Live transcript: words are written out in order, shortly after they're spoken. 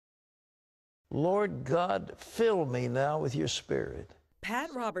Lord God, fill me now with your Spirit.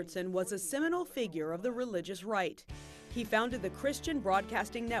 Pat Robertson was a seminal figure of the religious right. He founded the Christian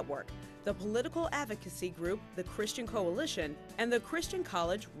Broadcasting Network, the political advocacy group, the Christian Coalition, and the Christian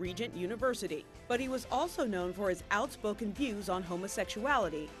College Regent University. But he was also known for his outspoken views on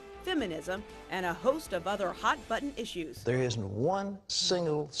homosexuality, feminism, and a host of other hot-button issues. There isn't one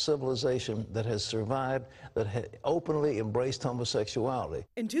single civilization that has survived that openly embraced homosexuality.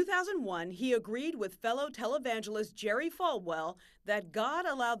 In 2001, he agreed with fellow televangelist Jerry Falwell that God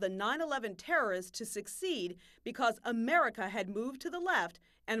allowed the 9/11 terrorists to succeed because America had moved to the left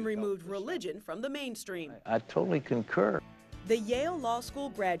and removed religion from the mainstream. I totally concur. The Yale Law School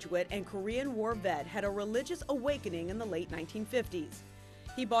graduate and Korean War vet had a religious awakening in the late 1950s.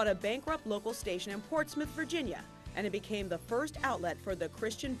 He bought a bankrupt local station in Portsmouth, Virginia, and it became the first outlet for the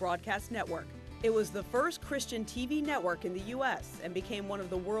Christian Broadcast Network. It was the first Christian TV network in the U.S. and became one of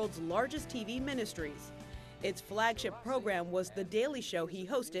the world's largest TV ministries. Its flagship program was The Daily Show he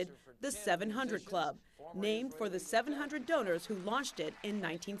hosted, The 700 Club, named for the 700 donors who launched it in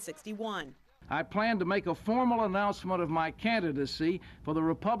 1961. I plan to make a formal announcement of my candidacy for the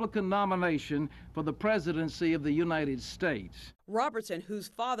Republican nomination for the presidency of the United States. Robertson, whose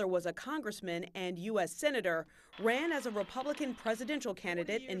father was a congressman and U.S. senator, ran as a Republican presidential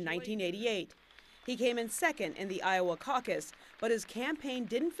candidate in 1988. He came in second in the Iowa caucus, but his campaign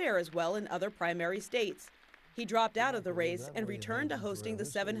didn't fare as well in other primary states. He dropped out of the race and returned to hosting the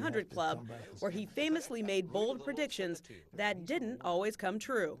 700 Club, where he famously made bold predictions that didn't always come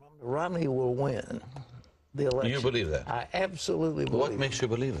true. Romney will win the election. You believe that? I absolutely believe What makes you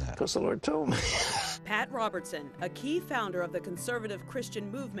believe that? Because the Lord told me. Pat Robertson, a key founder of the conservative Christian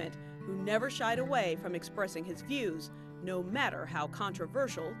movement, who never shied away from expressing his views, no matter how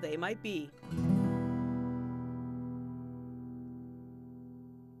controversial they might be.